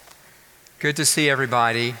Good to see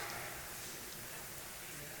everybody.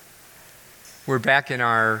 We're back in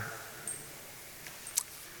our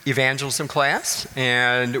Evangelism class,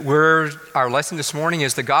 and our lesson this morning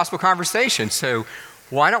is the gospel conversation. So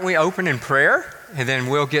why don't we open in prayer, and then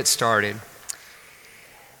we'll get started.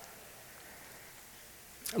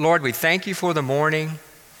 Lord, we thank you for the morning.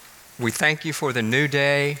 We thank you for the new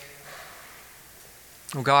day.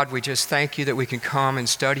 Oh God, we just thank you that we can come and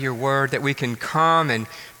study your word, that we can come and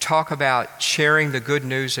talk about sharing the good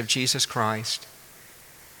news of Jesus Christ.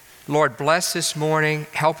 Lord, bless this morning.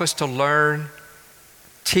 Help us to learn.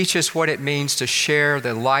 Teach us what it means to share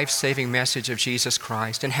the life-saving message of Jesus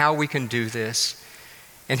Christ and how we can do this.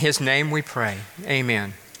 In his name we pray.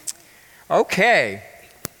 Amen. Okay.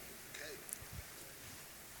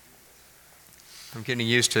 I'm getting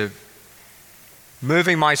used to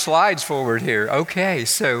moving my slides forward here. Okay,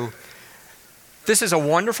 so this is a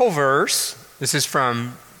wonderful verse. This is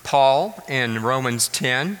from Paul in Romans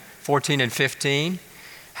 10, 14 and 15.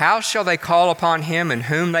 How shall they call upon him in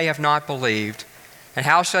whom they have not believed? And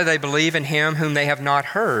how shall they believe in him whom they have not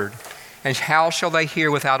heard? And how shall they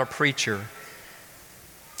hear without a preacher?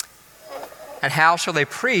 And how shall they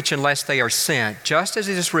preach unless they are sent? Just as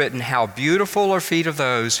it is written, how beautiful are feet of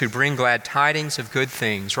those who bring glad tidings of good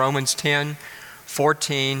things. Romans 10,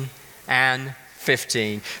 14 and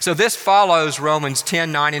 15. So this follows Romans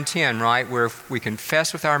 10, 9 and 10, right? Where if we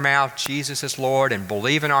confess with our mouth Jesus is Lord and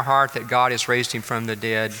believe in our heart that God has raised him from the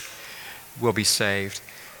dead, we'll be saved.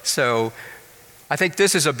 So I think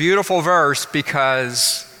this is a beautiful verse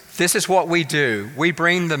because this is what we do. We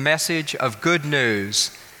bring the message of good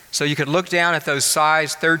news. So you could look down at those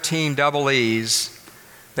size 13 double E's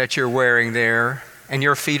that you're wearing there, and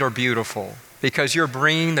your feet are beautiful because you're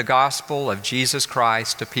bringing the gospel of Jesus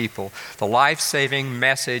Christ to people, the life-saving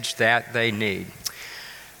message that they need.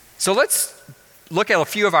 So let's look at a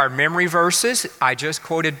few of our memory verses. I just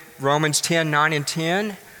quoted Romans 10, 9 and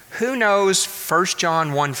 10. Who knows 1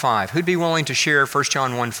 John 1, 5? Who'd be willing to share 1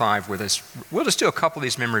 John 1, 5 with us? We'll just do a couple of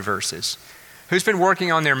these memory verses. Who's been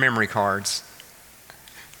working on their memory cards?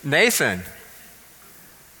 Nathan.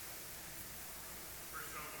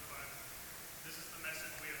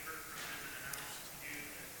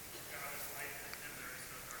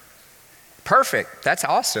 Perfect. That's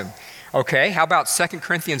awesome. Okay, how about 2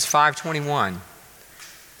 Corinthians 5:21?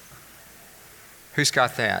 Who's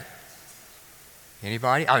got that?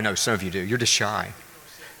 Anybody? Oh, no, some of you do. You're just shy.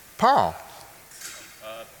 Paul.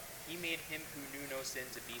 He made him who knew no sin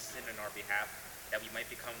to be sin on our behalf, that we might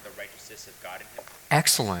become the righteousness of God in him.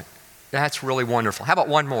 Excellent. That's really wonderful. How about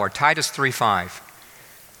one more? Titus 3:5.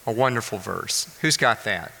 A wonderful verse. Who's got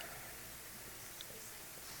that?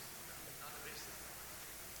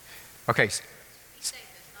 Okay.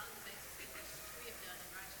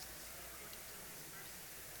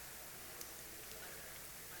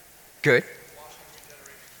 Good.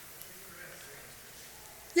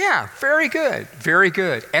 Yeah, very good. Very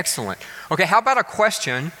good. Excellent. Okay, how about a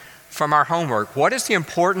question from our homework? What is the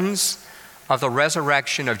importance of the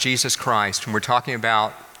resurrection of Jesus Christ when we're talking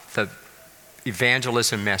about the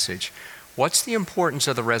evangelism message? What's the importance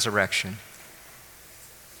of the resurrection?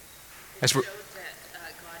 It shows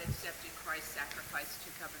that God accepted Christ's sacrifice to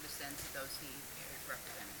cover the sins of those he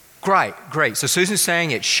represented. Great. So Susan's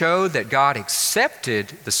saying it showed that God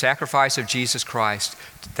accepted the sacrifice of Jesus Christ,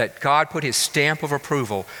 that God put his stamp of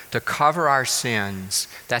approval to cover our sins.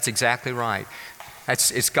 That's exactly right.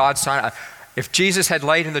 It's God's sign. If Jesus had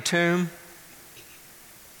laid in the tomb,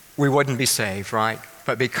 we wouldn't be saved, right?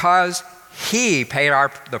 But because he paid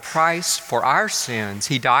the price for our sins,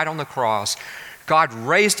 he died on the cross, God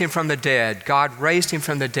raised him from the dead. God raised him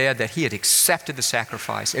from the dead that he had accepted the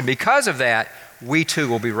sacrifice. And because of that, we too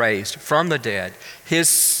will be raised from the dead. His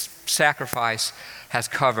sacrifice has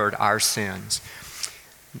covered our sins.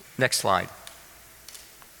 Next slide.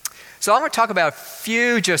 So I'm going to talk about a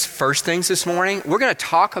few just first things this morning. We're going to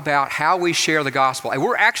talk about how we share the gospel. And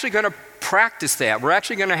we're actually going to practice that. We're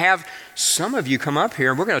actually going to have some of you come up here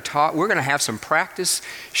and we're going to have some practice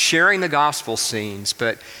sharing the gospel scenes.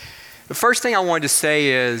 But the first thing I wanted to say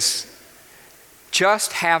is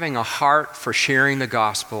just having a heart for sharing the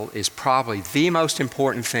gospel is probably the most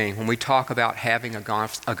important thing when we talk about having a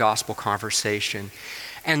gospel conversation.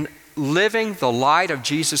 And living the light of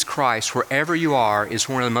Jesus Christ wherever you are is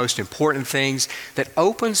one of the most important things that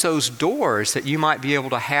opens those doors that you might be able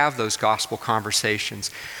to have those gospel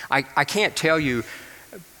conversations. I can't tell you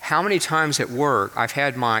how many times at work I've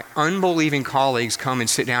had my unbelieving colleagues come and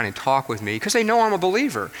sit down and talk with me because they know I'm a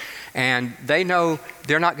believer and they know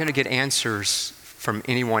they're not going to get answers from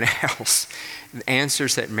anyone else,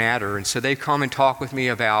 answers that matter. And so they come and talk with me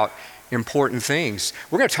about important things.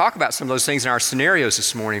 We're going to talk about some of those things in our scenarios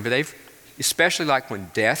this morning, but especially like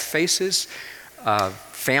when death faces a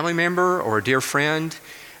family member or a dear friend,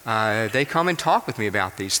 they come and talk with me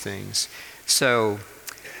about these things. So,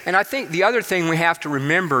 and I think the other thing we have to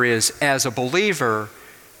remember is, as a believer,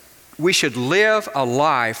 we should live a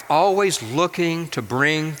life always looking to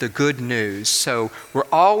bring the good news. So we're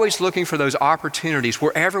always looking for those opportunities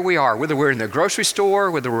wherever we are, whether we're in the grocery store,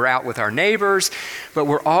 whether we're out with our neighbors, but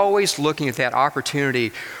we're always looking at that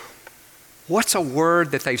opportunity. What's a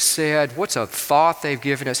word that they've said? What's a thought they've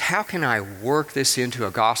given us? How can I work this into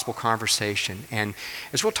a gospel conversation? And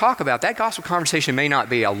as we'll talk about, that gospel conversation may not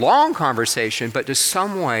be a long conversation, but just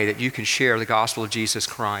some way that you can share the gospel of Jesus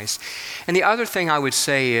Christ. And the other thing I would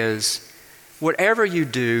say is, whatever you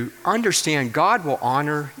do, understand God will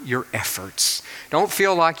honor your efforts. Don't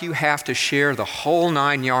feel like you have to share the whole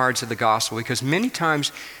 9 yards of the gospel, because many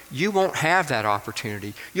times you won't have that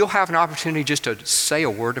opportunity. You'll have an opportunity just to say a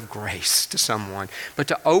word of grace to someone, but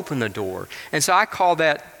to open the door. And so I call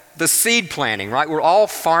that the seed planting, right? We're all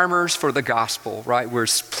farmers for the gospel, right? We're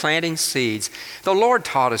planting seeds. The Lord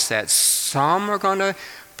taught us that. Some are going to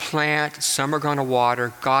plant, some are going to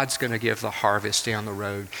water. God's going to give the harvest down the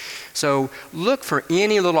road. So look for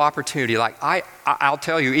any little opportunity. Like I'll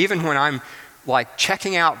tell you, even when I'm like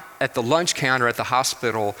checking out at the lunch counter at the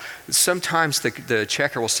hospital, sometimes the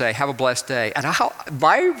checker will say, "Have a blessed day." And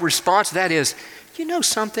my response to that is, you know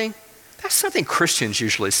something? That's something Christians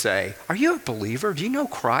usually say. "Are you a believer? Do you know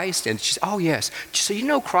Christ?" And she's, "Oh, yes." So you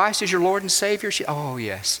know Christ is your Lord and Savior? "Oh,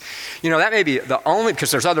 yes." You know, that may be the only,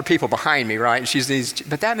 because there's other people behind me, right? And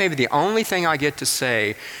but that may be the only thing I get to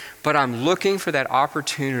say, but I'm looking for that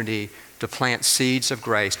opportunity to plant seeds of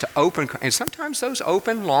grace, to open, and sometimes those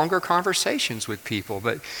open longer conversations with people,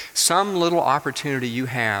 but some little opportunity you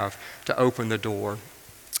have to open the door.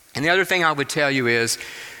 And the other thing I would tell you is,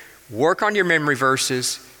 work on your memory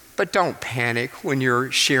verses, but don't panic when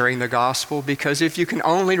you're sharing the gospel, because if you can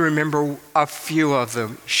only remember a few of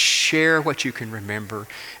them, share what you can remember,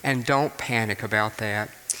 and don't panic about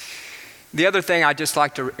that. The other thing I'd just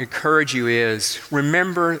like to encourage you is,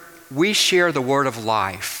 remember, we share the word of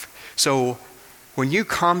life. So when you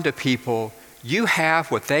come to people, you have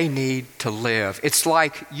what they need to live. It's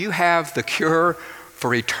like you have the cure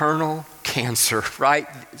for eternal cancer, right?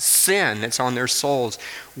 Sin that's on their souls.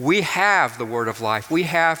 We have the word of life. We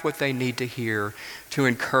have what they need to hear to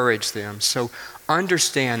encourage them. So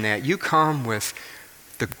understand that. You come with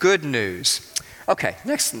the good news. Okay,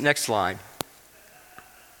 next slide.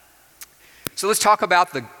 So let's talk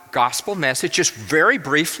about the gospel message just very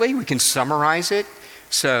briefly. We can summarize it.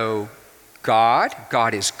 So God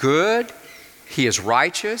is good. He is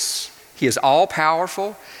righteous. He is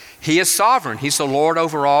all-powerful. He is sovereign. He's the Lord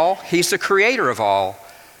over all. He's the creator of all.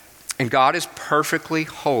 And God is perfectly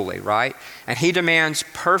holy, right? And He demands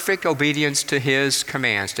perfect obedience to His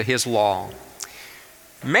commands, to His law.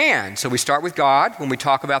 Man, so we start with God. When we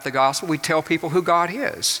talk about the gospel, we tell people who God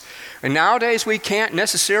is. And nowadays we can't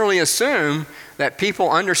necessarily assume that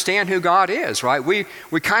people understand who God is, right? We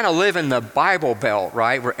kind of live in the Bible Belt,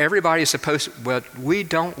 right? Where everybody is supposed to, well, we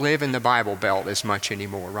don't live in the Bible Belt as much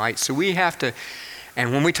anymore, right? So we have to,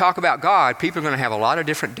 and when we talk about God, people are going to have a lot of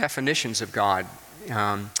different definitions of God.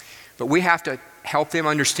 But we have to help them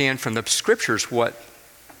understand from the scriptures what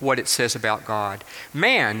it says about God.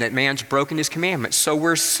 Man, that man's broken His commandments. So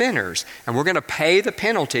we're sinners, and we're going to pay the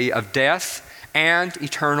penalty of death and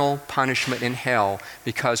eternal punishment in hell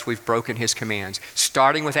because we've broken His commands,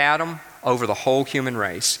 starting with Adam over the whole human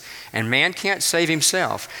race. And man can't save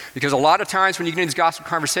himself, because a lot of times when you get into these gospel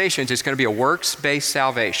conversations, it's going to be a works-based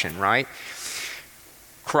salvation, right?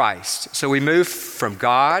 Christ. So we move from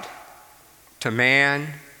God to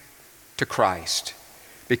man to Christ,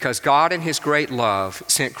 because God in His great love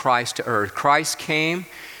sent Christ to earth. Christ came,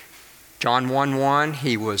 John 1:1,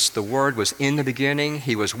 He was, the Word was in the beginning,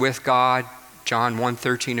 He was with God. John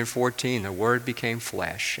 1:13 and 14, the Word became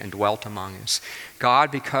flesh and dwelt among us.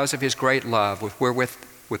 God, because of His great love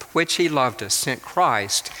with which He loved us, sent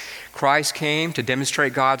Christ. Christ came to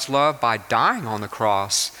demonstrate God's love by dying on the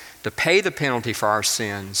cross to pay the penalty for our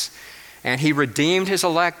sins. And He redeemed His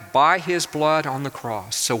elect by His blood on the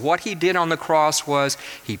cross. So what He did on the cross was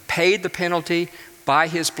He paid the penalty. By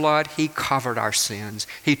His blood, He covered our sins.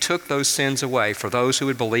 He took those sins away for those who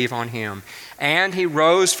would believe on Him. And He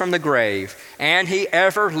rose from the grave. And He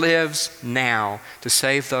ever lives now to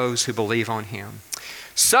save those who believe on Him.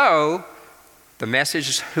 So, the message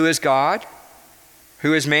is, who is God?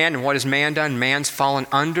 Who is man, and what has man done? Man's fallen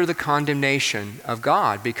under the condemnation of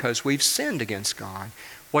God because we've sinned against God.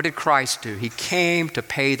 What did Christ do? He came to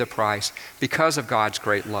pay the price because of God's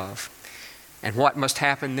great love. And what must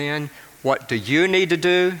happen then? What do you need to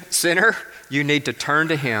do, sinner? You need to turn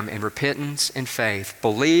to him in repentance and faith.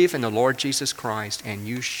 Believe in the Lord Jesus Christ and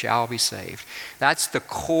you shall be saved. That's the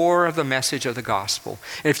core of the message of the gospel.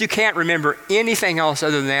 And if you can't remember anything else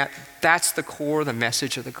other than that, that's the core of the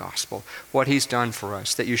message of the gospel, what he's done for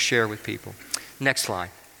us, that you share with people. Next slide.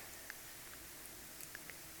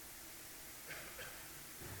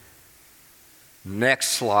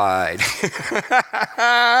 Next slide.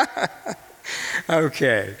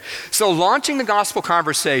 Okay, so launching the gospel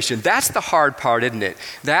conversation, that's the hard part, isn't it?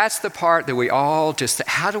 That's the part that we all just,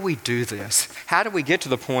 how do we do this? How do we get to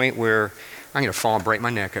the point where, I'm going to fall and break my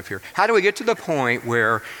neck up here. How do we get to the point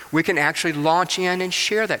where we can actually launch in and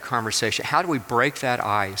share that conversation? How do we break that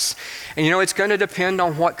ice? And it's going to depend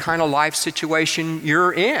on what kind of life situation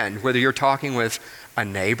you're in, whether you're talking with a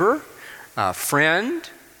neighbor, a friend,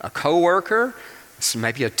 a coworker,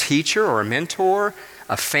 maybe a teacher or a mentor,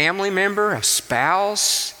 a family member, a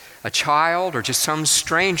spouse, a child, or just some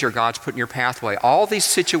stranger God's put in your pathway. All these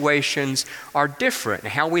situations are different,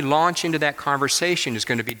 and how we launch into that conversation is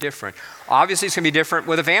going to be different. Obviously, it's going to be different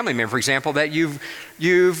with a family member, for example, that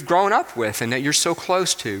you've grown up with and that you're so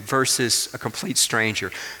close to versus a complete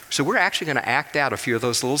stranger. So we're actually going to act out a few of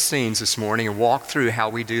those little scenes this morning and walk through how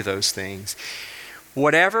we do those things.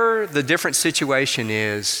 Whatever the different situation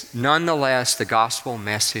is, nonetheless, the gospel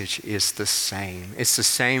message is the same. It's the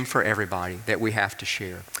same for everybody that we have to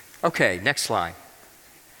share. Okay, next slide.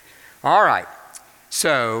 All right,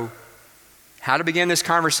 so how to begin this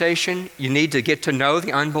conversation? You need to get to know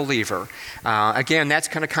the unbeliever. Again, that's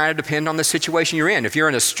going to kind of depend on the situation you're in. If you're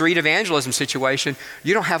in a street evangelism situation,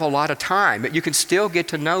 you don't have a lot of time, but you can still get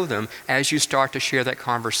to know them as you start to share that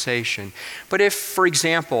conversation. But if, for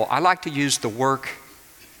example, I like to use the work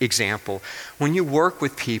example. When you work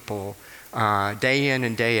with people day in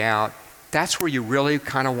and day out, that's where you really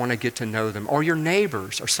kind of want to get to know them. Or your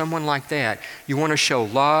neighbors or someone like that. You want to show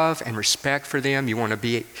love and respect for them. You want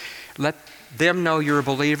to let them know you're a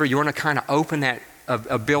believer. You want to kind of open that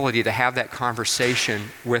ability to have that conversation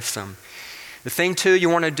with them. The thing too you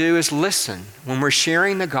want to do is listen. When we're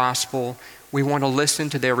sharing the gospel, we want to listen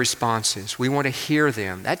to their responses. We want to hear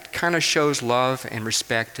them. That kind of shows love and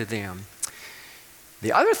respect to them.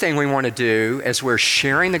 The other thing we want to do as we're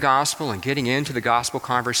sharing the gospel and getting into the gospel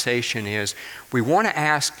conversation is we want to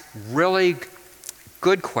ask really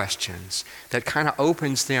good questions that kind of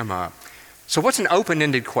opens them up. So what's an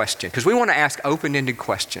open-ended question? Because we want to ask open-ended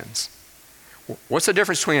questions. What's the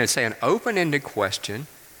difference between, say, an open-ended question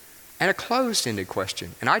and a closed-ended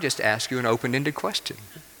question? And I just ask you an open-ended question,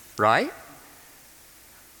 right?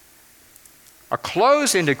 A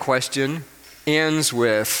closed-ended question ends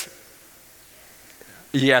with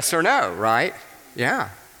yes or no, right? Yeah.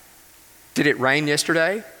 Did it rain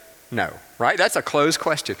yesterday? No, right? That's a closed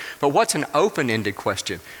question. But what's an open-ended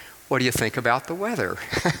question? What do you think about the weather?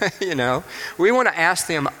 We want to ask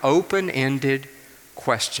them open-ended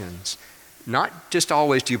questions. Not just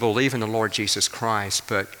always, do you believe in the Lord Jesus Christ,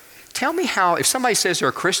 but tell me how, if somebody says they're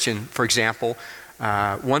a Christian, for example,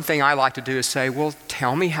 one thing I like to do is say, well,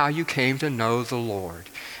 tell me how you came to know the Lord.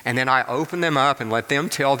 And then I open them up and let them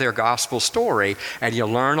tell their gospel story, and you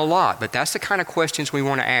learn a lot. But that's the kind of questions we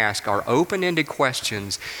want to ask, are open-ended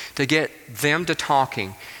questions to get them to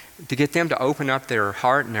talking, to get them to open up their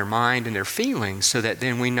heart and their mind and their feelings so that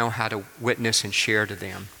then we know how to witness and share to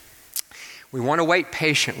them. We want to wait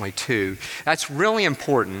patiently too. That's really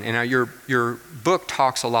important. And your book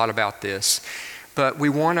talks a lot about this. But we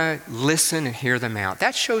want to listen and hear them out.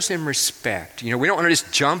 That shows them respect. We don't want to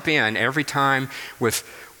just jump in every time with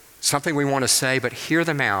something we want to say, but hear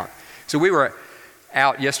them out. So we were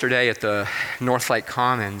out yesterday at the North Lake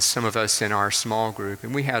Commons, some of us in our small group,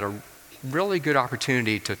 and we had a really good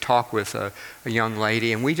opportunity to talk with a young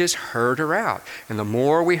lady, and we just heard her out. And the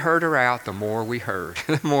more we heard her out, the more we heard.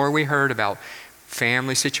 The more we heard about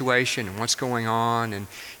family situation and what's going on, and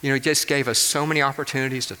it just gave us so many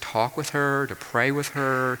opportunities to talk with her, to pray with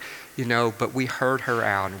her, but we heard her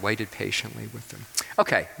out and waited patiently with them.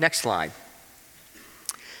 Okay, next slide.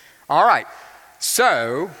 All right,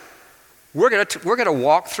 so we're going to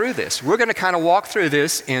walk through this. We're going to kind of walk through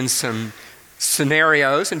this in some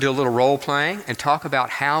scenarios and do a little role playing and talk about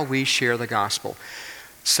how we share the gospel.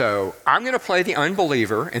 So I'm going to play the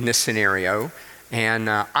unbeliever in this scenario, and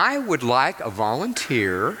I would like a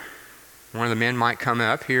volunteer. One of the men might come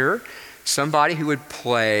up here. Somebody who would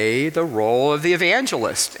play the role of the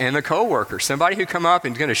evangelist and the coworker. Somebody who come up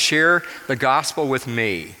and is going to share the gospel with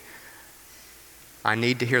me. I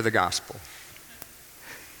need to hear the gospel.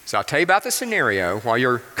 So I'll tell you about the scenario while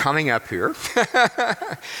you're coming up here.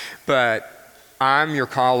 But I'm your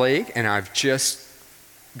colleague, and I've just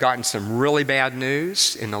gotten some really bad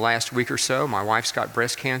news in the last week or so. My wife's got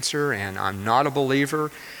breast cancer, and I'm not a believer,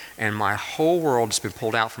 and my whole world has been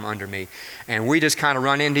pulled out from under me. And we just kind of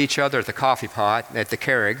run into each other at the coffee pot at the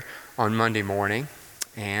Carrig on Monday morning,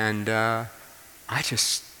 and I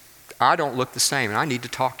don't look the same, and I need to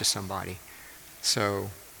talk to somebody. So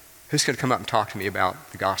who's going to come up and talk to me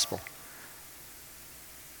about the gospel?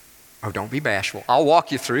 Oh, don't be bashful. I'll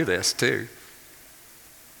walk you through this too.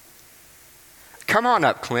 Come on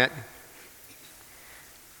up, Clint.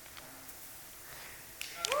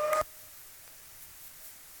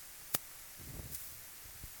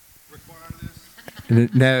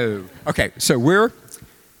 No. Okay, so we're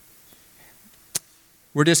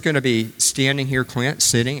just going to be standing here, Clint,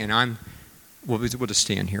 sitting, and we'll just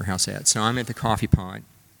stand here. How's that? So I'm at the coffee pot,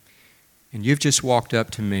 and you've just walked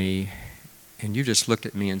up to me, and you just looked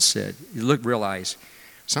at me and said, realize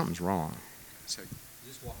something's wrong. So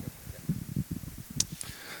just walk up.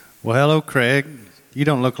 Well, hello, Craig. You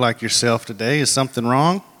don't look like yourself today. Is something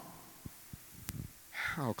wrong?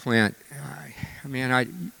 Oh, Clint,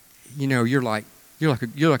 you're like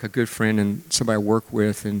a good friend and somebody I work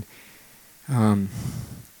with, and I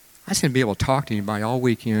just didn't be able to talk to anybody all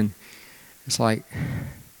weekend. It's like,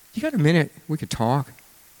 you got a minute? We could talk.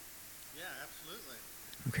 Yeah, absolutely.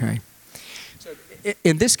 Okay. So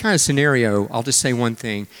in this kind of scenario, I'll just say one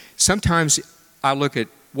thing. Sometimes I look at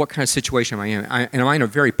what kind of situation am I in. Am I in a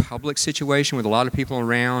very public situation with a lot of people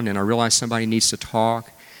around, and I realize somebody needs to talk,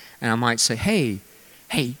 and I might say, hey,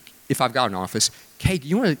 if I've got an office, hey,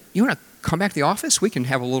 you want to come back to the office? We can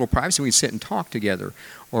have a little privacy. We can sit and talk together.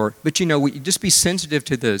 But we just be sensitive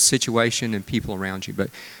to the situation and people around you. But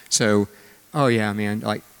so, oh yeah, man,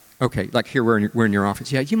 like, okay, like here we're in your office.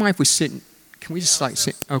 Yeah, you mind if we sit? Can we just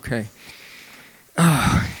sit? Okay.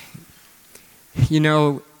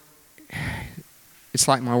 It's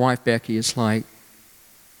like my wife, Becky. It's like,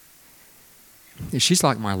 she's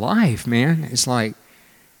like my life, man. It's like,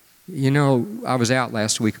 I was out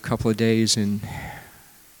last week a couple of days, and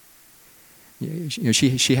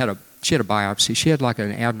she had a biopsy. She had like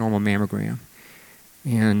an abnormal mammogram,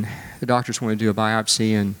 and the doctors wanted to do a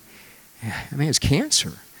biopsy, and it's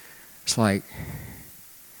cancer. It's like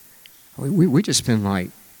we've been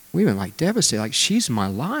devastated. Like, she's my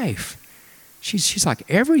life. She's like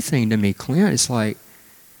everything to me, Clint. It's like,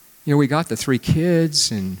 we got the 3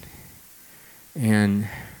 kids, and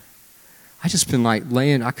I just been like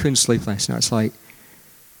laying. I couldn't sleep last night. It's like,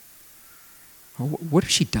 what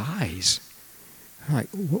if she dies? Like,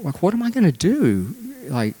 what am I going to do?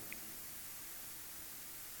 Like,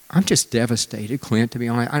 I'm just devastated, Clint, to be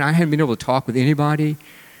honest. I hadn't been able to talk with anybody,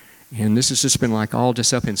 and this has just been like all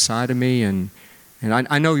just up inside of me. And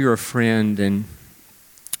I know you're a friend, and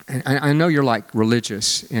I know you're like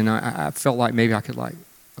religious, and I felt like maybe I could like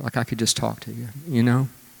I could just talk to you,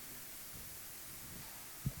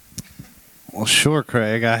 Well, sure,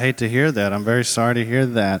 Craig. I hate to hear that. I'm very sorry to hear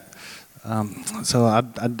that. So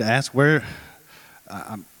I'd ask,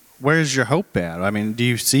 where's your hope at? I mean, do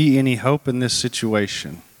you see any hope in this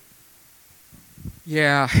situation?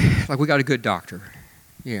 Yeah, like we got a good doctor.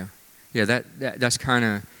 Yeah, that's kind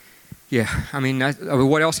of. Yeah,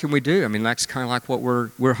 what else can we do? That's kind of like what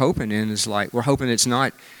we're hoping in is like, we're hoping it's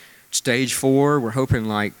not stage 4. We're hoping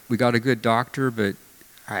like we got a good doctor, but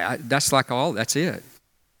that's it.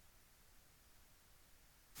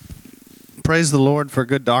 Praise the Lord for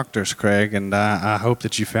good doctors, Craig, and I hope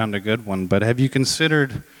that you found a good one. But have you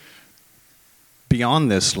considered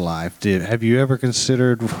beyond this life? Have you ever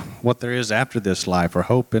considered what there is after this life, or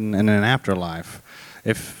hope in an afterlife?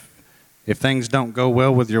 If things don't go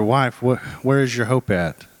well with your wife, where is your hope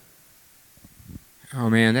at? Oh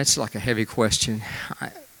man, that's like a heavy question.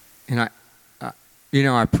 I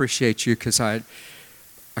appreciate you, because I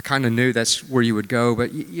kind of knew that's where you would go.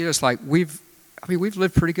 But it's like we've lived a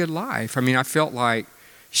pretty good life. I felt like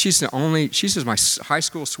she's just my high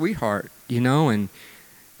school sweetheart, and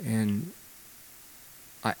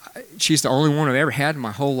she's the only one I've ever had in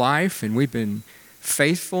my whole life, and we've been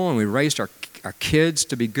faithful, and we raised our kids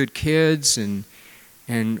to be good kids, and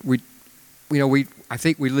I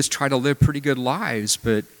think we just try to live pretty good lives.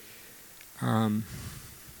 But I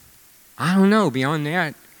don't know, beyond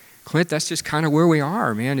that, Clint, that's just kind of where we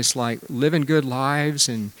are, man. It's like living good lives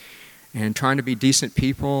and trying to be decent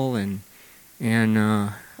people, and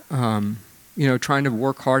trying to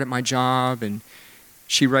work hard at my job, and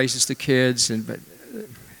she raises the kids, but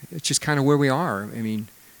it's just kind of where we are.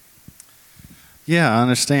 Yeah, I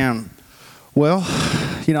understand. Well,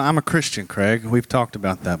 I'm a Christian, Craig. We've talked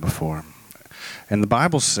about that before. And the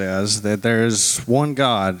Bible says that there is one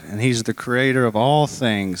God, and He's the creator of all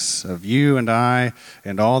things, of you and I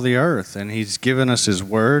and all the earth. And He's given us His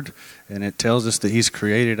word, and it tells us that He's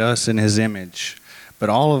created us in His image. But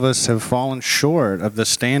all of us have fallen short of the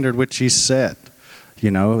standard which He set. You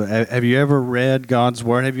know, have you ever read God's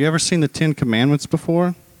word? Have you ever seen the Ten Commandments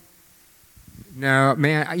before? No,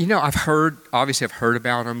 man, you know, I've heard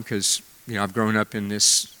about them because, you know, I've grown up in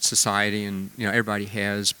this society and, you know, everybody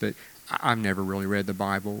has, but I've never really read the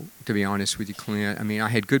Bible, to be honest with you, Clint. I mean, I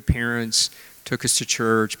had good parents, took us to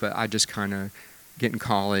church, but I just kind of get in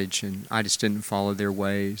college and I just didn't follow their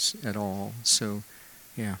ways at all. So,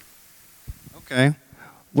 yeah. Okay.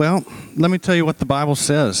 Well, let me tell you what the Bible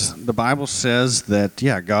says. The Bible says that,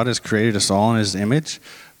 yeah, God has created us all in His image,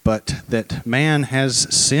 but that man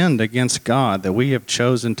has sinned against God, that we have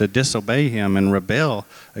chosen to disobey Him and rebel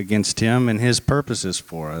against Him and His purposes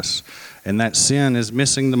for us. And that sin is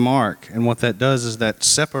missing the mark. And what that does is that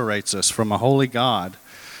separates us from a holy God.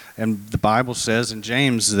 And the Bible says in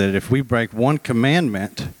James that if we break one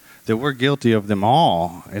commandment, that we're guilty of them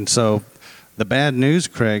all. And so the bad news,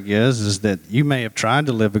 Craig, is that you may have tried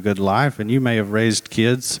to live a good life and you may have raised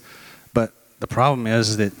kids, but the problem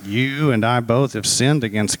is that you and I both have sinned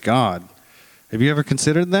against God. Have you ever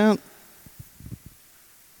considered that?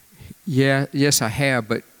 Yeah, yes, I have,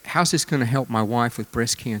 but how's this going to help my wife with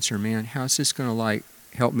breast cancer, man? How's this going to, like,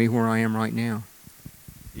 help me where I am right now?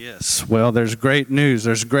 Yes. Well, there's great news.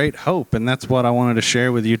 There's great hope, and that's what I wanted to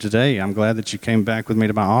share with you today. I'm glad that you came back with me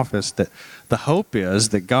to my office. That the hope is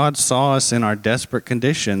that God saw us in our desperate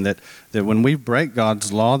condition, that when we break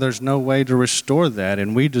God's law, there's no way to restore that,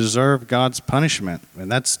 and we deserve God's punishment. And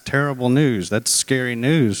that's terrible news. That's scary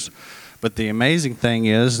news. But the amazing thing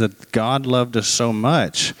is that God loved us so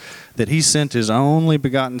much that He sent His only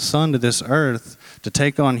begotten Son to this earth to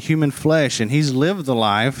take on human flesh, and He's lived the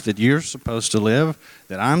life that you're supposed to live,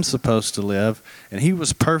 that I'm supposed to live, and He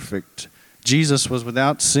was perfect. Jesus was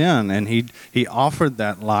without sin, and he offered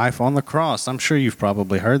that life on the cross. I'm sure you've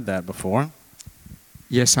probably heard that before.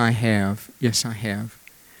 Yes, I have. Yes, I have.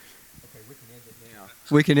 Okay, we can end it now.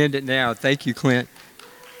 We can end it now. Thank you, Clint.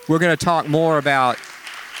 We're going to talk more about,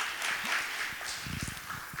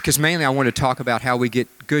 because mainly I want to talk about how we get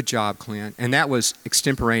good job, Clint. And that was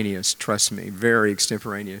extemporaneous, trust me, very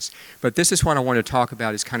extemporaneous. But this is what I want to talk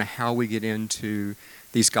about, is kind of how we get into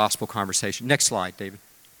these gospel conversations. Next slide, David.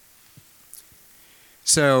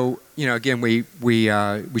 So, you know, again, we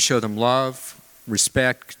show them love,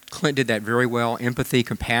 respect. Clint did that very well. Empathy,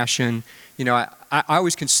 compassion. You know, I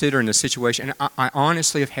always consider in a situation, and I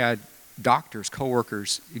honestly have had doctors,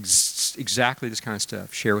 coworkers, exactly this kind of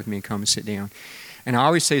stuff share with me and come and sit down. And I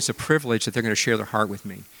always say it's a privilege that they're going to share their heart with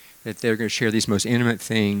me, that they're going to share these most intimate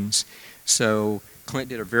things. So Clint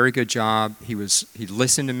did a very good job. He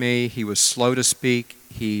listened to me. He was slow to speak.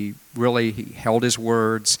 He held his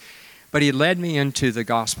words. But he led me into the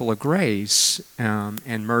gospel of grace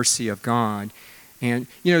and mercy of God. And,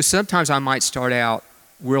 you know, sometimes I might start out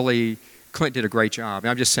really, Clint did a great job.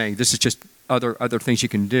 And I'm just saying, this is just other things you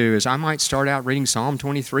can do, is I might start out reading Psalm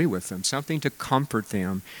 23 with them, something to comfort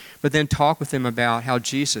them, but then talk with them about how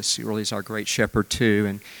Jesus really is our great shepherd too.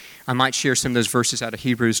 And I might share some of those verses out of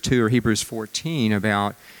Hebrews 2 or Hebrews 14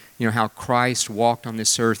 about, you know, how Christ walked on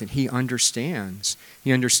this earth and He understands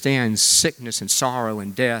sickness and sorrow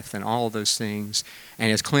and death and all of those things.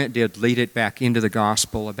 And as Clint did, lead it back into the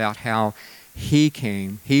gospel about how He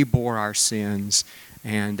came, He bore our sins,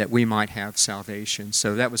 and that we might have salvation.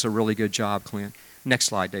 So that was a really good job, Clint. Next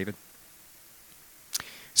slide, David.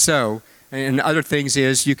 So, and other things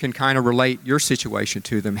is you can kind of relate your situation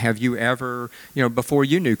to them. Have you ever, you know, before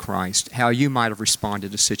you knew Christ, how you might have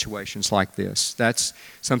responded to situations like this? That's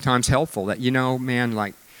sometimes helpful. That, you know, man,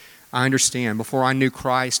 like, I understand. Before I knew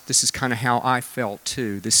Christ, this is kind of how I felt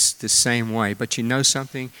too, this same way. But you know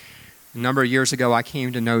something? A number of years ago, I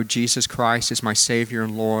came to know Jesus Christ as my Savior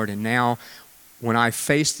and Lord, and now when I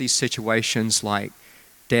face these situations like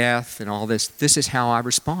death and all this, this is how I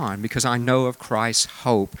respond, because I know of Christ's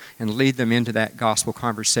hope, and lead them into that gospel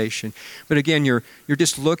conversation. But again, you're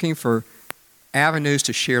just looking for avenues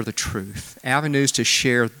to share the truth, avenues to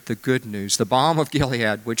share the good news, the balm of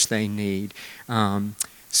Gilead, which they need.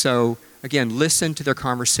 So again, listen to their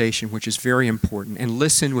conversation, which is very important, and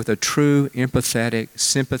listen with a true, empathetic,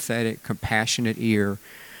 sympathetic, compassionate ear.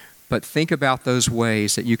 But think about those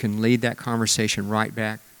ways that you can lead that conversation right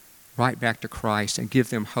back to Christ and give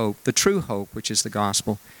them hope, the true hope, which is the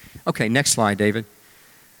gospel. Okay, next slide, David.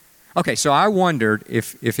 Okay, so I wondered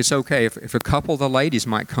if it's okay, if a couple of the ladies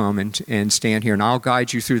might come and stand here, and I'll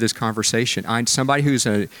guide you through this conversation. Somebody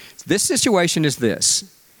this situation is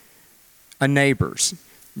this, a neighbor's.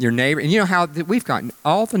 Your neighbor, and you know how we've got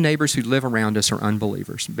all the neighbors who live around us are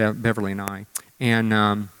unbelievers, Beverly and I.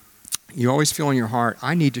 And you always feel in your heart,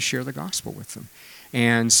 I need to share the gospel with them.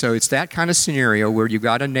 And so it's that kind of scenario where you've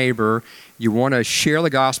got a neighbor, you want to share the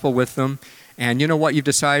gospel with them, and you know what you've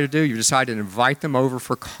decided to do? You've decided to invite them over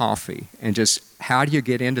for coffee. And just how do you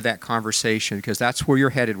get into that conversation? Because that's where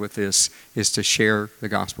you're headed with this, is to share the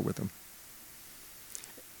gospel with them.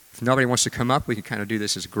 If nobody wants to come up, we can kind of do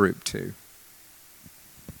this as a group too.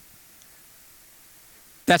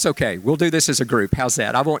 That's okay. We'll do this as a group. How's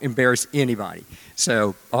that? I won't embarrass anybody.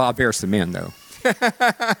 So, I'll embarrass the men though.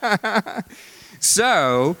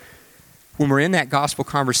 So, when we're in that gospel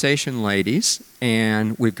conversation, ladies,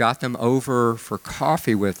 and we've got them over for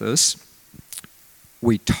coffee with us,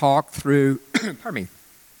 we talk through, pardon me,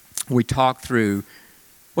 we talk through,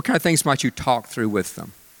 what kind of things might you talk through with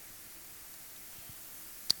them?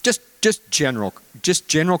 Just general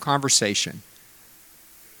conversation.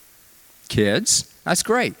 Kids, that's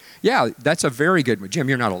great. Yeah, that's a very good one. Jim,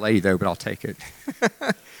 you're not a lady though, but I'll take it.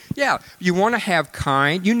 Yeah, you want to have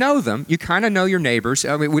you know them. You kind of know your neighbors.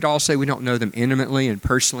 I mean, we'd all say we don't know them intimately and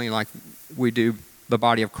personally like we do the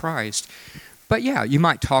body of Christ. But yeah, you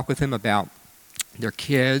might talk with them about their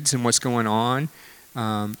kids and what's going on.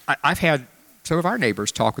 I've had some of our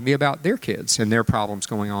neighbors talk with me about their kids and their problems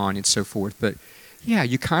going on and so forth. But yeah,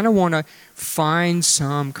 you kind of want to find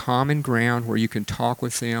some common ground where you can talk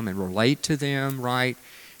with them and relate to them, right?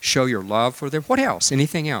 Show your love for them. What else?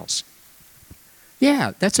 Anything else?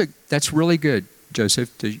 Yeah, that's really good,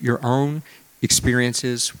 Joseph. Your own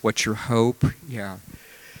experiences, what's your hope? Yeah.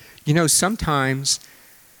 You know, sometimes,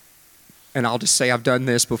 and I'll just say I've done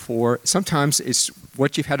this before, sometimes it's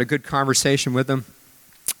what you've had a good conversation with them,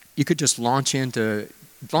 you could just launch into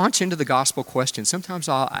the gospel question. Sometimes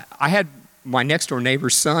I had my next door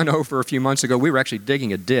neighbor's son over a few months ago. We were actually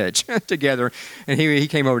digging a ditch together, and he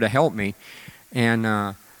came over to help me. And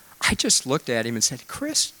I just looked at him and said,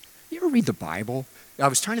 Chris, you ever read the Bible? I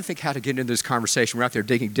was trying to think how to get into this conversation. We're out there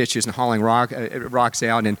digging ditches and hauling rocks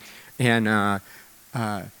out, and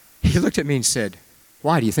he looked at me and said,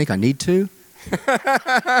 why, do you think I need to?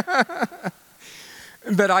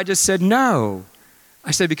 But I just said, no.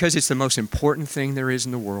 I said, because it's the most important thing there is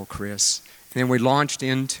in the world, Chris. And then we launched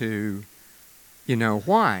into, you know,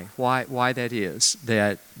 why that is,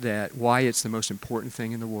 that why it's the most important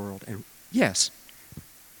thing in the world. And yes.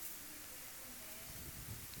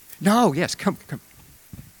 No, yes, come.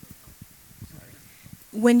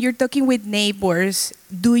 When you're talking with neighbors,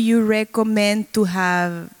 do you recommend to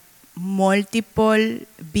have multiple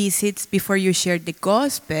visits before you share the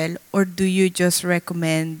gospel, or do you just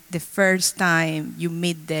recommend the first time you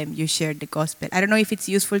meet them, you share the gospel? I don't know if it's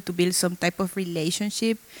useful to build some type of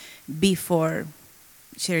relationship before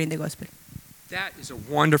sharing the gospel. That is a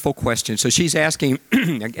wonderful question. So she's asking,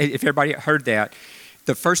 if everybody heard that,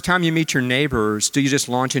 the first time you meet your neighbors, do you just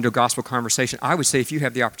launch into a gospel conversation? I would say if you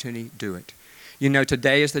have the opportunity, do it. You know,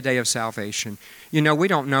 today is the day of salvation. You know, we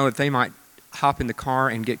don't know if they might hop in the car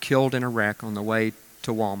and get killed in a wreck on the way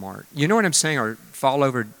to Walmart. You know what I'm saying? Or fall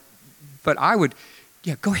over. But I would,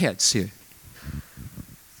 yeah, go ahead, Sia.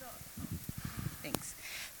 Thanks.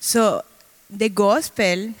 So the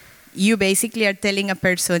gospel, you basically are telling a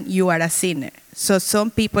person you are a sinner. So some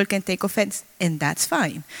people can take offense, and that's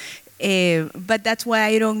fine. But that's why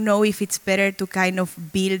I don't know if it's better to kind of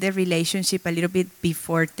build a relationship a little bit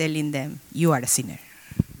before telling them you are a sinner.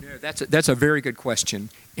 Yeah, that's a very good question.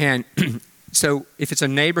 And so if it's a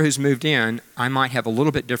neighbor who's moved in, I might have a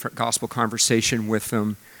little bit different gospel conversation with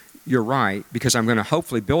them. You're right, because I'm going to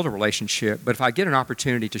hopefully build a relationship. But if I get an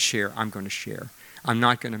opportunity to share, I'm going to share. I'm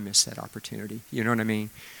not going to miss that opportunity. You know what I mean?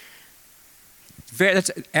 That's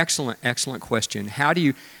an excellent question. How do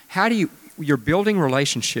you you're building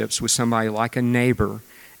relationships with somebody like a neighbor,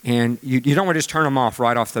 and you don't want to just turn them off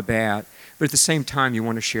right off the bat, but at the same time you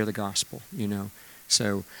want to share the gospel, you know.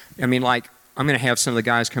 So, I mean, like, I'm going to have some of the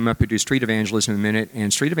guys come up who do street evangelism in a minute,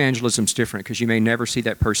 and street evangelism is different because you may never see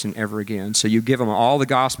that person ever again. So you give them all the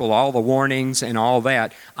gospel, all the warnings, and all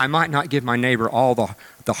that. I might not give my neighbor all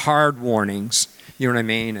the hard warnings, you know what I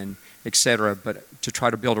mean, and et cetera, but to try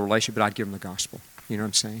to build a relationship, but I'd give them the gospel. You know what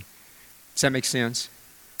I'm saying? Does that make sense?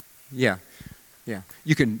 Yeah.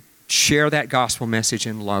 You can share that gospel message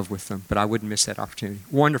in love with them, but I wouldn't miss that opportunity.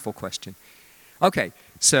 Wonderful question. Okay,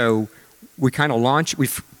 so we kind of launch, we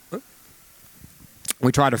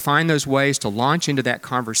try to find those ways to launch into that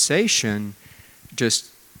conversation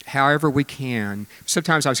just however we can.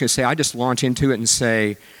 Sometimes I was going to say, I just launch into it and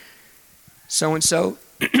say, so-and-so,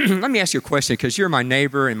 let me ask you a question, because you're my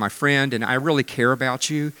neighbor and my friend, and I really care about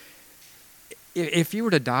you. If you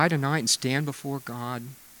were to die tonight and stand before God,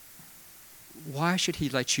 why should he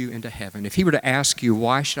let you into heaven? If he were to ask you,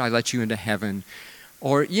 why should I let you into heaven?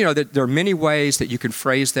 Or, you know, there are many ways that you can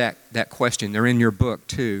phrase that question. They're in your book,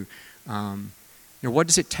 too. You know, what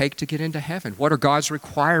does it take to get into heaven? What are God's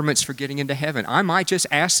requirements for getting into heaven? I might just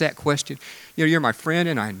ask that question. You know, you're my friend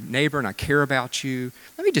and I'm neighbor and I care about you.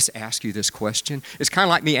 Let me just ask you this question. It's kind of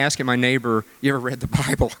like me asking my neighbor, you ever read the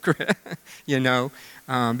Bible? You know,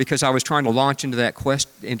 because I was trying to launch into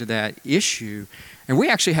that issue. And we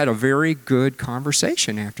actually had a very good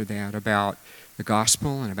conversation after that about the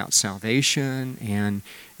gospel and about salvation. And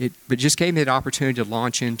it just gave me that opportunity to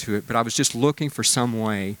launch into it. But I was just looking for some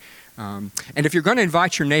way. And if you're going to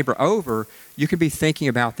invite your neighbor over, you can be thinking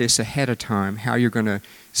about this ahead of time, how you're going to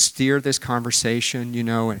steer this conversation, you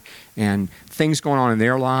know, and things going on in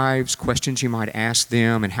their lives, questions you might ask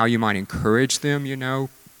them, and how you might encourage them, you know.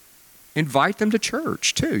 Invite them to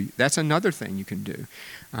church, too. That's another thing you can do.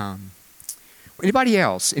 Anybody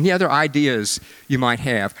else? Any other ideas you might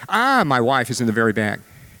have? My wife is in the very back.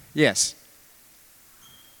 Yes.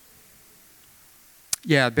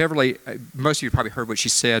 Yeah, Beverly, most of you probably heard what she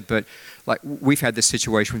said, but like we've had this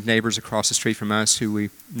situation with neighbors across the street from us who we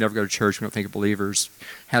never go to church, we don't think are believers,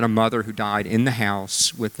 had a mother who died in the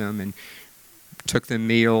house with them and took them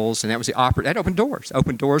meals, and that was that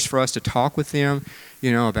opened doors for us to talk with them,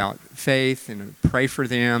 you know, about faith and pray for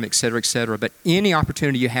them, et cetera, et cetera. But any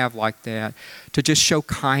opportunity you have like that, to just show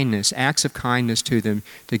kindness, acts of kindness to them,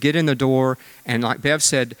 to get in the door, and like Bev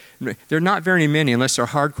said, there are not very many, unless they're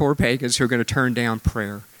hardcore pagans, who are going to turn down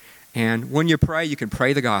prayer. And when you pray, you can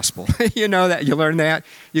pray the gospel. You know that? You learn that?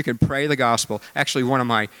 You can pray the gospel. Actually, one of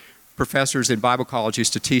my professors in Bible college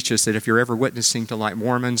used to teach us that if you're ever witnessing to like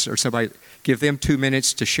Mormons or somebody, give them 2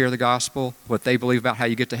 minutes to share the gospel, what they believe about how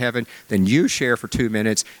you get to heaven, then you share for 2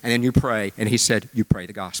 minutes, and then you pray. And he said, you pray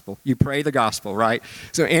the gospel. You pray the gospel, right?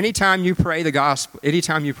 So anytime you pray the gospel,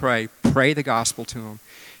 anytime you pray the gospel to them.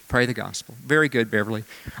 Pray the gospel. Very good, Beverly.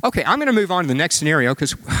 Okay, I'm going to move on to the next scenario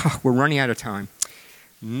because we're running out of time.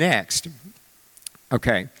 Next,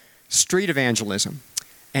 okay, street evangelism.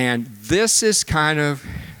 And this is kind of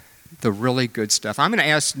the really good stuff. I'm going to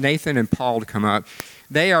ask Nathan and Paul to come up.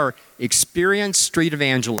 They are experienced street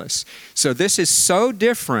evangelists. So this is so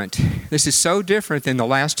different. This is so different than the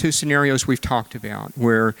last two scenarios we've talked about,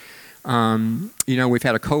 where, you know, we've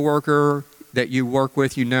had a coworker that you work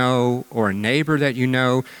with, you know, or a neighbor that you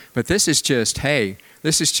know. But this is just, hey,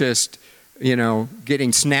 this is just, you know,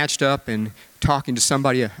 getting snatched up and talking to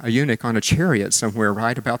somebody, a eunuch on a chariot somewhere,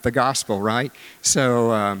 right, about the gospel, right?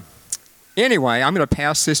 So anyway, I'm going to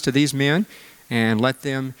pass this to these men and let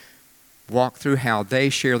them walk through how they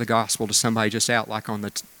share the gospel to somebody just out like on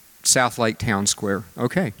the South Lake Town Square.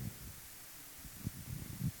 Okay.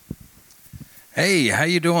 Hey, how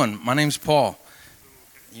you doing? My name's Paul.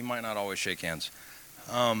 You might not always shake hands.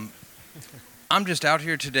 I'm just out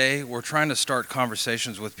here today. We're trying to start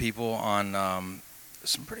conversations with people on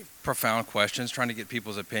some pretty profound questions, trying to get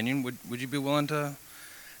people's opinion. Would you be willing to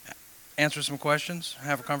answer some questions,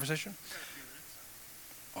 have a conversation?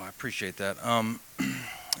 Oh, I appreciate that.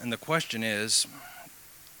 And the question is,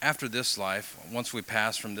 after this life, once we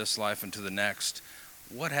pass from this life into the next,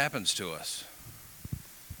 what happens to us?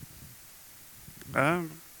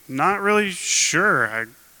 Not really sure. I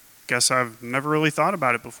guess I've never really thought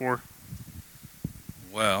about it before.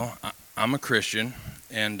 Well, I'm a Christian,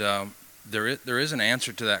 and there is an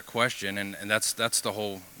answer to that question, and that's the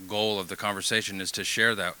whole goal of the conversation, is to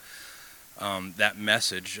share that that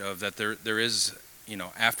message of that there is, you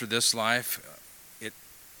know, after this life.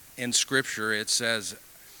 In Scripture, it says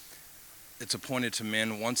it's appointed to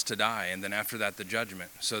men once to die, and then after that, the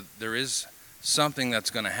judgment. So there is something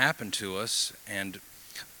that's going to happen to us. And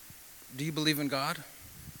do you believe in God?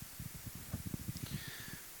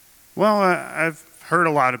 Well, I've heard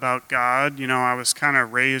a lot about God. You know, I was kind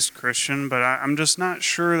of raised Christian, but I'm just not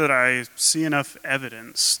sure that I see enough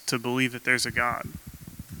evidence to believe that there's a God.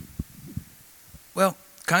 Well,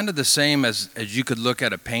 kind of the same as you could look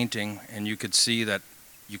at a painting and you could see that.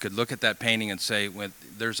 You could look at that painting and say, well,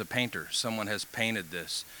 there's a painter. Someone has painted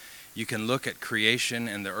this. You can look at creation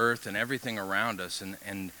and the earth and everything around us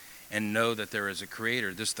and know that there is a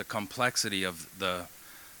creator. This the complexity of the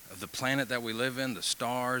planet that we live in, the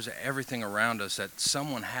stars, everything around us, that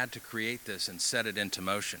someone had to create this and set it into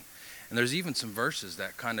motion. And there's even some verses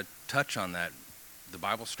that kind of touch on that. The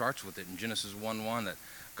Bible starts with it in Genesis 1:1 that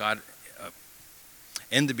God,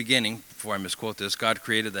 in the beginning, before I misquote this, God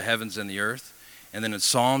created the heavens and the earth. And then in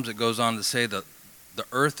Psalms, it goes on to say that the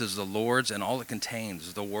earth is the Lord's and all it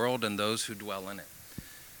contains, the world and those who dwell in it.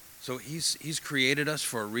 So he's created us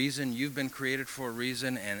for a reason. You've been created for a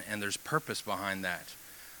reason, and there's purpose behind that.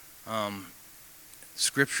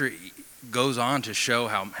 Scripture goes on to show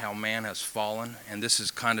how man has fallen, and this is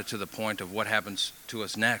kind of to the point of what happens to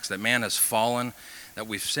us next, that man has fallen, that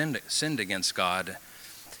we've sinned against God.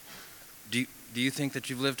 Do you think that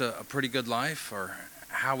you've lived a pretty good life, or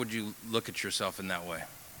how would you look at yourself in that way?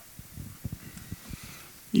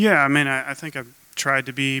 Yeah, I mean, I think I've tried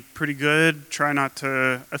to be pretty good, try not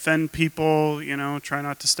to offend people, try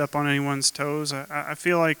not to step on anyone's toes. I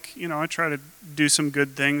feel like, I try to do some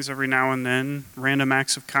good things every now and then, random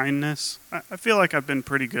acts of kindness. I feel like I've been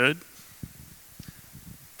pretty good.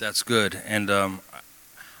 That's good, and I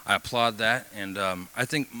applaud that, and I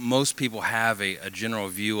think most people have a general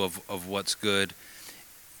view of what's good.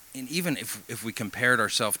 And even if we compared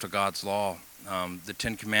ourselves to God's law, the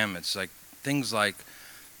Ten Commandments, like things like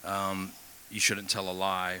you shouldn't tell a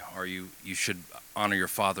lie, or you should honor your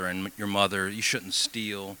father and your mother, you shouldn't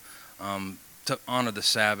steal, to honor the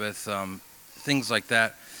Sabbath, things like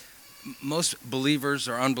that. Most believers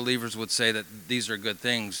or unbelievers would say that these are good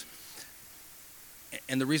things.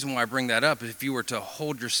 And the reason why I bring that up is if you were to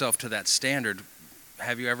hold yourself to that standard,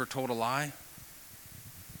 have you ever told a lie?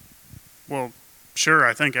 Well, sure,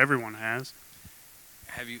 I think everyone has.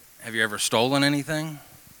 Have you ever stolen anything?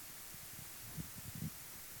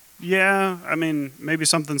 Yeah, I mean, maybe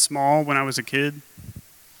something small when I was a kid.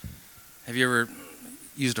 Have you ever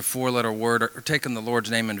used a four-letter word or taken the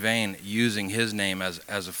Lord's name in vain, using his name as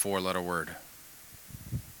a four-letter word?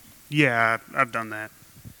 Yeah, I've done that.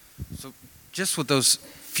 So just with those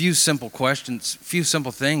few simple questions, few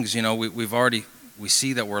simple things, we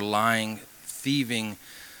see that we're lying, thieving,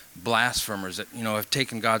 blasphemers that, have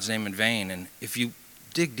taken God's name in vain. And if you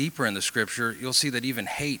dig deeper in the Scripture, you'll see that even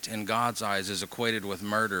hate in God's eyes is equated with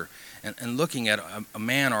murder. And looking at a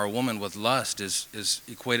man or a woman with lust is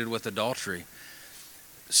equated with adultery.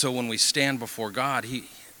 So when we stand before God,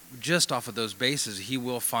 just off of those bases, he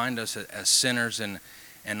will find us as sinners and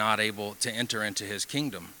not able to enter into his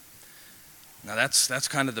kingdom. Now that's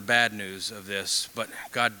kind of the bad news of this, but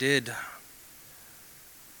God did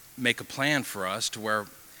make a plan for us to where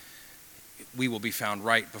we will be found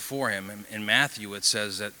right before him. In Matthew, it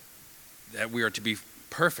says that we are to be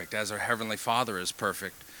perfect as our Heavenly Father is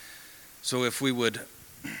perfect. So if we would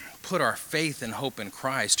put our faith and hope in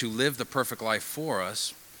Christ, who lived the perfect life for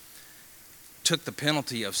us, took the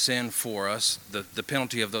penalty of sin for us, the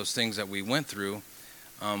penalty of those things that we went through,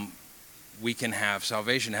 we can have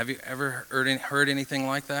salvation. Have you ever heard anything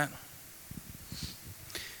like that?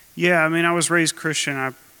 Yeah, I mean, I was raised Christian.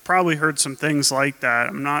 I probably heard some things like that.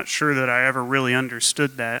 I'm not sure that I ever really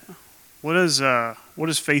understood that. What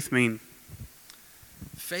does faith mean?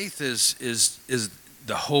 Faith is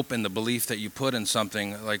the hope and the belief that you put in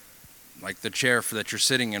something, like the chair that you're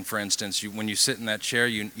sitting in, for instance. When you sit in that chair,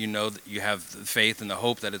 you know that you have the faith and the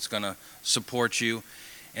hope that it's going to support you.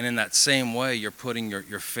 And in that same way, you're putting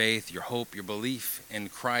your faith, your hope, your belief in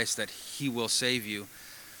Christ that he will save you.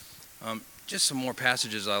 Just some more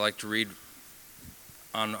passages I like to read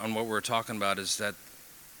on what we're talking about is that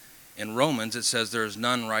in Romans it says there is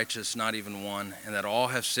none righteous, not even one, and that all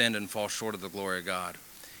have sinned and fall short of the glory of God.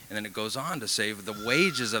 And then it goes on to say the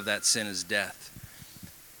wages of that sin is death,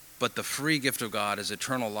 but the free gift of God is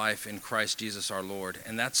eternal life in Christ Jesus our Lord.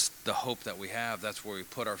 And that's the hope that we have. That's where we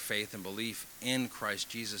put our faith and belief in Christ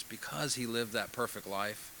Jesus, because he lived that perfect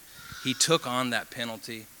life. He took on that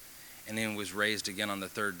penalty and then was raised again on the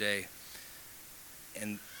third day.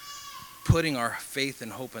 And putting our faith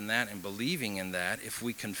and hope in that and believing in that, if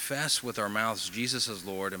we confess with our mouths Jesus is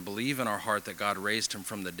Lord and believe in our heart that God raised him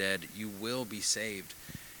from the dead, you will be saved.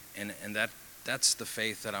 And that's the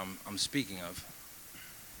faith that I'm speaking of.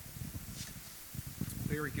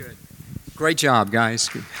 Very good. Great job, guys.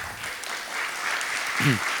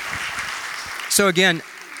 So again,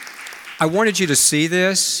 I wanted you to see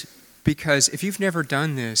this because if you've never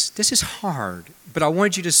done this, this is hard. But I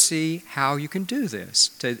wanted you to see how you can do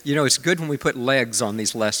this. It's good when we put legs on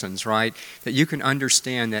these lessons, right? That you can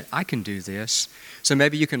understand that I can do this. So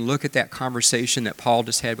maybe you can look at that conversation that Paul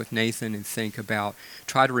just had with Nathan and think about,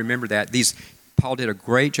 try to remember that. Paul did a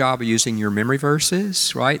great job of using your memory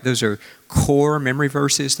verses, right? Those are core memory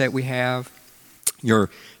verses that we have. Your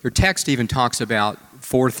text even talks about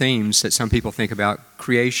 4 themes that some people think about: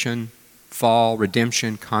 creation, fall,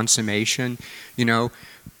 redemption, consummation.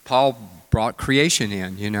 Paul brought creation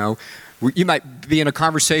in, You might be in a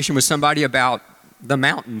conversation with somebody about the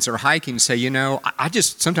mountains or hiking and say,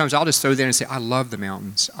 sometimes I'll just throw there and say, I love the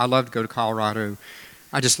mountains. I love to go to Colorado.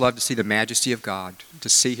 I just love to see the majesty of God, to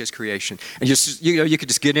see his creation. And you could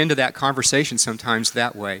just get into that conversation sometimes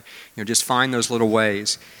that way. Just find those little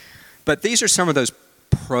ways. But these are some of those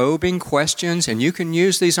probing questions, and you can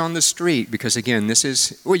use these on the street because, again,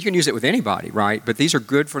 you can use it with anybody, right? But these are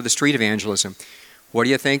good for the street evangelism. What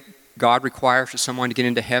do you think God requires for someone to get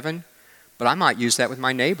into heaven? But I might use that with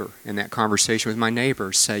my neighbor in that conversation with my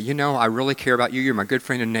neighbor. Say, I really care about you. You're my good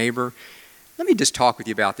friend and neighbor. Let me just talk with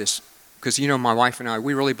you about this because, my wife and I,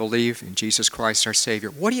 we really believe in Jesus Christ, our Savior.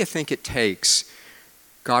 What do you think it takes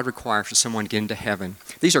God requires for someone to get into heaven?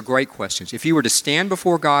 These are great questions. If you were to stand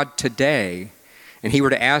before God today and he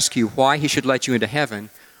were to ask you why he should let you into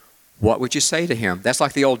heaven, what would you say to him? That's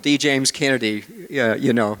like the old D. James Kennedy,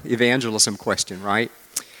 evangelism question, right?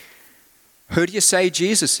 Who do you say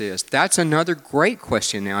Jesus is? That's another great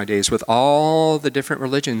question nowadays with all the different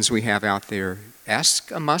religions we have out there.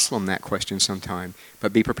 Ask a Muslim that question sometime,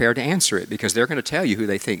 but be prepared to answer it because they're going to tell you who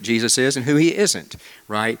they think Jesus is and who he isn't,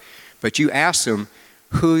 right? But you ask them,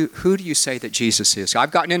 who do you say that Jesus is?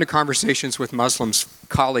 I've gotten into conversations with Muslims,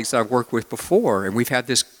 colleagues that I've worked with before, and we've had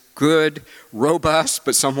this good, robust,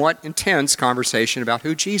 but somewhat intense conversation about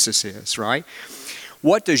who Jesus is, right?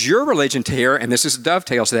 What does your religion teach, and this is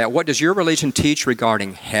dovetails to that, what does your religion teach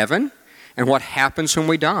regarding heaven and what happens when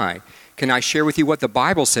we die? Can I share with you what the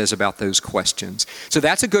Bible says about those questions? So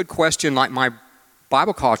that's a good question like my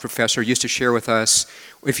Bible college professor used to share with us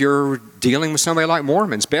if you're dealing with somebody like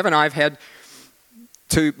Mormons. Bev and I have had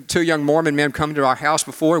two young Mormon men come to our house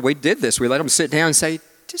before. We did this. We let them sit down and say,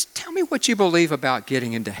 just tell me what you believe about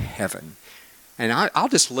getting into heaven. And I'll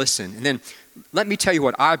just listen. And then let me tell you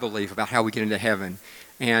what I believe about how we get into heaven.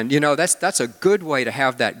 And, that's a good way to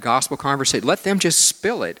have that gospel conversation. Let them just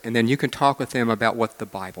spill it, and then you can talk with them about what the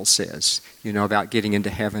Bible says, about getting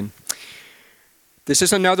into heaven. This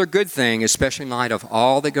is another good thing, especially in light of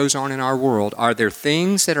all that goes on in our world. Are there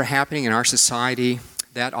things that are happening in our society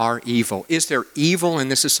that are evil? Is there evil in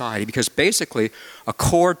this society? Because basically, a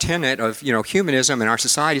core tenet of humanism in our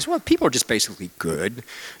society is, well, people are just basically good.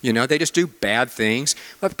 They just do bad things.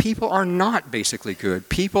 But people are not basically good.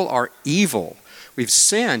 People are evil. We've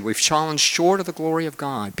sinned. We've fallen short of the glory of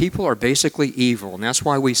God. People are basically evil, and that's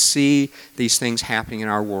why we see these things happening in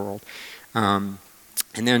our world. And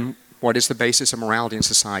then, what is the basis of morality in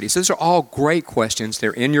society? So those are all great questions.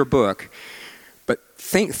 They're in your book, but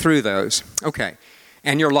think through those. Okay.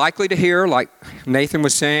 And you're likely to hear, like Nathan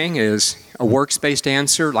was saying, is a works-based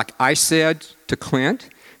answer. Like I said to Clint,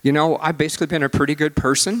 I've basically been a pretty good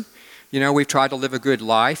person. We've tried to live a good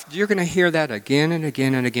life. You're going to hear that again and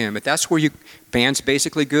again and again. But that's where man's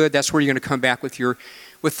basically good. That's where you're going to come back with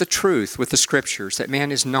the truth, with the scriptures, that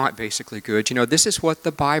man is not basically good. This is what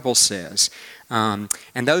the Bible says. And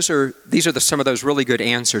these are some of those really good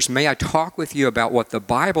answers. May I talk with you about what the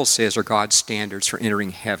Bible says are God's standards for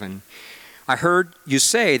entering heaven? I heard you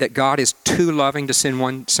say that God is too loving to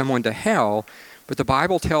send someone to hell, but the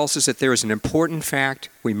Bible tells us that there is an important fact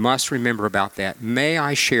we must remember about that. May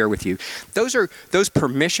I share with you? Those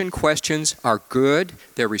permission questions are good.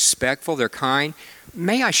 They're respectful. They're kind.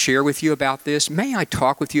 May I share with you about this? May I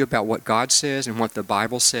talk with you about what God says and what the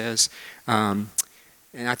Bible says? And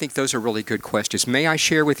I think those are really good questions. May I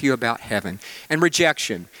share with you about heaven? And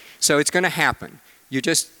rejection. So it's going to happen. You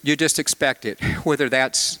just expect it, whether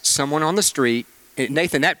that's someone on the street.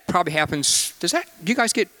 Nathan, that probably happens. Do you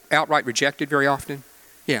guys get outright rejected very often?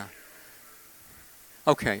 Yeah.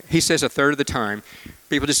 Okay. He says a third of the time,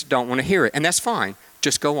 people just don't want to hear it. And that's fine.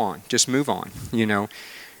 Just go on. Just move on,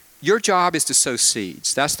 Your job is to sow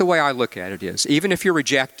seeds. That's the way I look at it is. Even if you're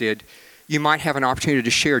rejected, you might have an opportunity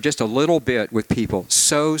to share just a little bit with people.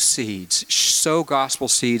 Sow seeds. Sow gospel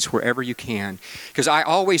seeds wherever you can. Because I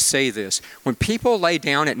always say this. When people lay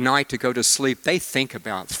down at night to go to sleep, they think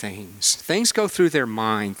about things. Things go through their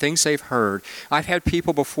mind, things they've heard. I've had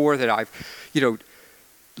people before that I've,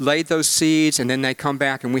 laid those seeds, and then they come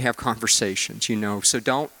back and we have conversations, So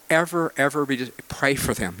don't ever pray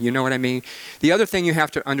for them. You know what I mean? The other thing you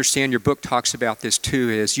have to understand, your book talks about this too,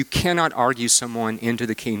 is you cannot argue someone into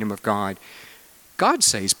the kingdom of God. God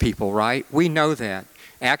saves people, right? We know that.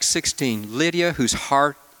 Acts 16, Lydia, whose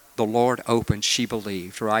heart the Lord opened, she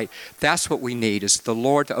believed, right? That's what we need, is the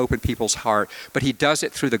Lord to open people's heart. But he does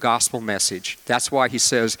it through the gospel message. That's why he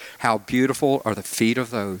says, how beautiful are the feet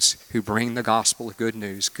of those who bring the gospel of good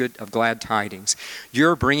news, of glad tidings.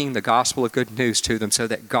 You're bringing the gospel of good news to them so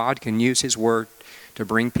that God can use his word to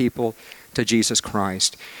bring people to Jesus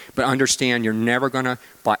Christ. But understand, you're never going to,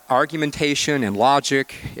 by argumentation and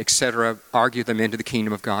logic, etc., argue them into the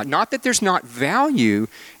kingdom of God. Not that there's not value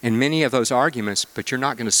in many of those arguments, but you're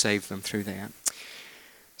not going to save them through that.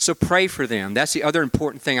 So pray for them. That's the other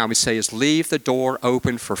important thing I would say, is leave the door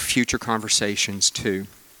open for future conversations too.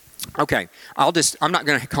 Okay, I'm not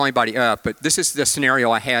going to call anybody up, but this is the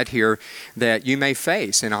scenario I had here that you may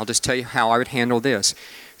face, and I'll just tell you how I would handle this.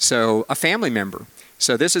 So, a family member.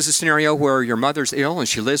 So this is a scenario where your mother's ill and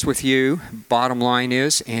she lives with you, bottom line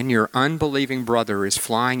is, and your unbelieving brother is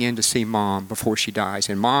flying in to see mom before she dies.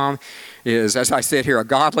 And mom is, as I said here, a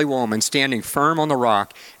godly woman standing firm on the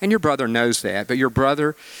rock, and your brother knows that. But your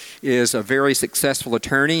brother is a very successful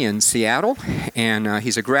attorney in Seattle, and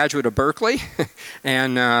he's a graduate of Berkeley,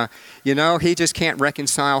 and he just can't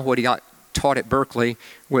reconcile what he got taught at Berkeley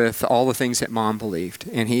with all the things that mom believed,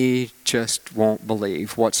 and he just won't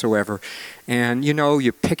believe whatsoever. And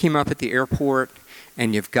you pick him up at the airport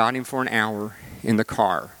and you've got him for an hour in the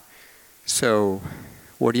car. So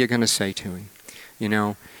what are you going to say to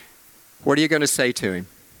him? What are you going to say to him?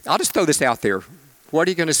 I'll just throw this out there. What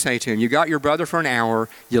are you going to say to him? You got your brother for an hour,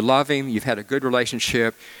 you love him, you've had a good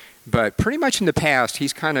relationship, but pretty much in the past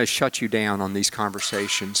he's kind of shut you down on these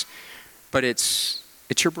conversations. But it's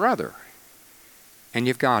your brother, and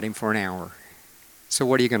you've got him for an hour. So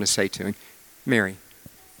what are you going to say to him? Mary?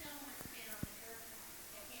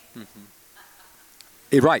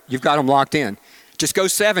 Right, you've got them locked in. Just go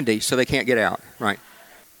 70 so they can't get out. Right.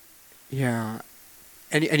 Yeah.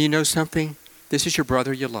 And you know something? This is your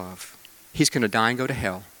brother you love. He's going to die and go to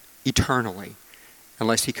hell eternally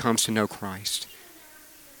unless he comes to know Christ.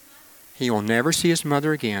 He will never see his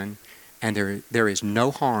mother again, and there is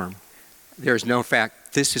no harm. There is no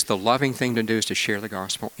fact. This is the loving thing to do, is to share the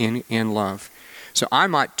gospel in love. So I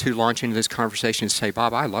might too launch into this conversation and say,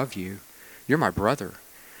 Bob, I love you. You're my brother.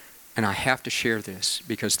 And I have to share this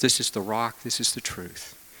because this is the rock. This is the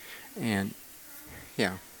truth. And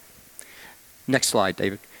yeah. Next slide,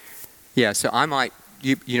 David. Yeah, so I might,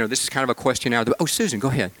 this is kind of a question out of the, oh, Susan, go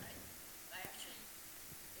ahead. I actually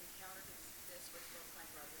encountered this with both my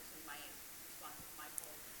brothers, and my response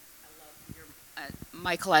was,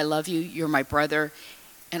 Michael, I love you. You're my brother,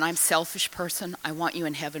 and I'm a selfish person. I want you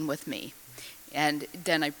in heaven with me. And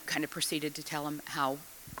then I kind of proceeded to tell him how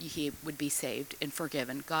he would be saved and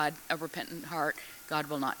forgiven. God, a repentant heart, God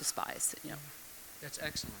will not despise. That's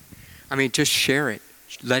excellent. I mean, just share it.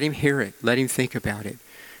 Let him hear it. Let him think about it.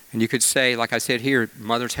 And you could say, like I said here,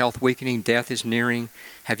 mother's health weakening, death is nearing.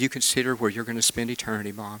 Have you considered where you're going to spend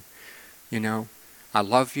eternity, Mom? I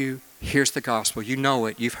love you. Here's the gospel. You know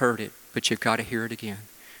it. You've heard it. But you've got to hear it again.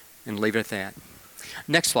 And leave it at that.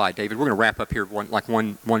 Next slide, David. We're going to wrap up here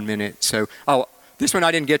one minute. So, this one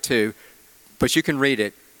I didn't get to, but you can read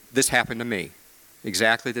it. This happened to me.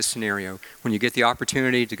 Exactly this scenario. When you get the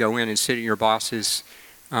opportunity to go in and sit in your boss's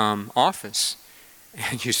office,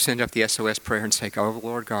 and you send up the SOS prayer and say, oh,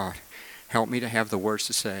 Lord God, help me to have the words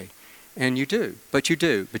to say. And you do. But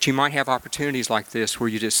you might have opportunities like this where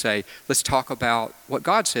you just say, let's talk about what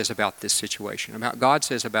God says about this situation, about God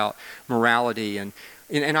says about morality. And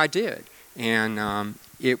I did. And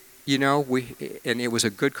it was a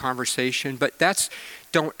good conversation. But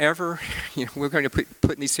don't ever, we're going to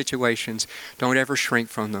put in these situations, don't ever shrink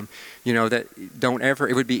from them.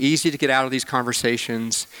 It would be easy to get out of these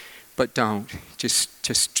conversations, but don't.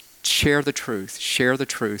 Just share the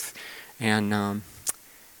truth. And,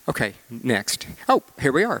 okay, next. Oh,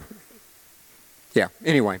 here we are. Yeah,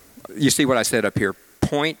 anyway, you see what I said up here.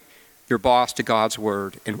 Point your boss to God's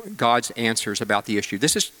word and God's answers about the issue.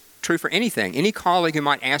 This is true for anything. Any colleague who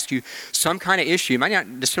might ask you some kind of issue, it might not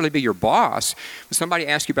necessarily be your boss, but somebody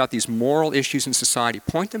asks you about these moral issues in society,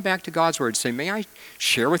 point them back to God's word. Say, may I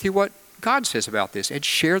share with you what God says about this? And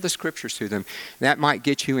share the scriptures to them. That might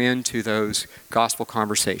get you into those gospel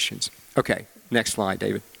conversations. Okay, next slide,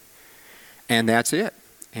 David. And that's it.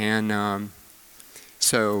 And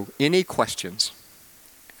so any questions?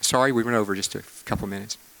 Sorry, we went over just a couple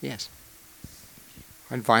minutes. Yes.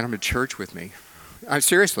 I invite them to church with me.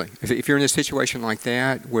 Seriously, if you're in a situation like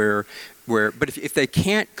that but if they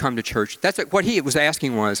can't come to church, that's what he was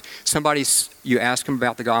asking was, you ask them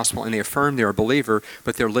about the gospel and they affirm they're a believer,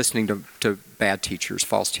 but they're listening to bad teachers,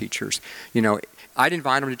 false teachers. I'd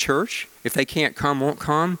invite them to church. If they won't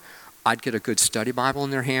come, I'd get a good study Bible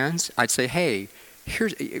in their hands. I'd say, hey,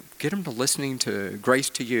 get them to listening to Grace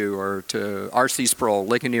to You or to R.C. Sproul,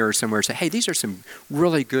 Ligonier or somewhere. Say, hey, these are some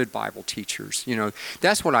really good Bible teachers.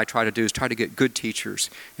 That's what I try to do, is try to get good teachers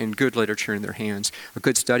and good literature in their hands. A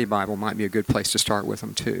good study Bible might be a good place to start with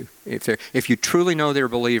them too. If you truly know they're a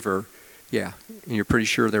believer, yeah, and you're pretty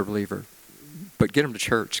sure they're a believer, but get them to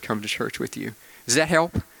church. Come to church with you. Does that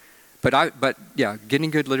help? But yeah,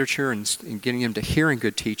 getting good literature and getting them to hearing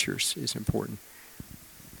good teachers is important.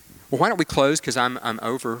 Well, why don't we close, because I'm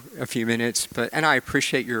over a few minutes, and I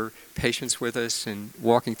appreciate your patience with us and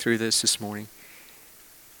walking through this morning.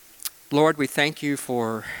 Lord, we thank you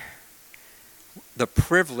for the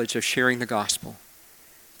privilege of sharing the gospel.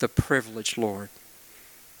 The privilege, Lord.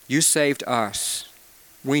 You saved us.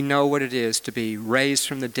 We know what it is to be raised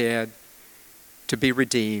from the dead, to be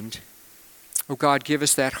redeemed. Oh God, give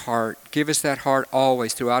us that heart. Give us that heart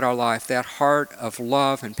always throughout our life, that heart of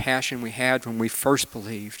love and passion we had when we first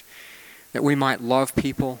believed, that we might love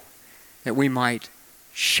people, that we might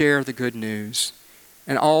share the good news,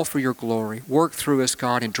 and all for your glory. Work through us,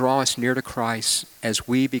 God, and draw us near to Christ as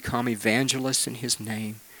we become evangelists in his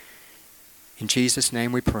name. In Jesus'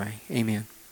 name we pray. Amen.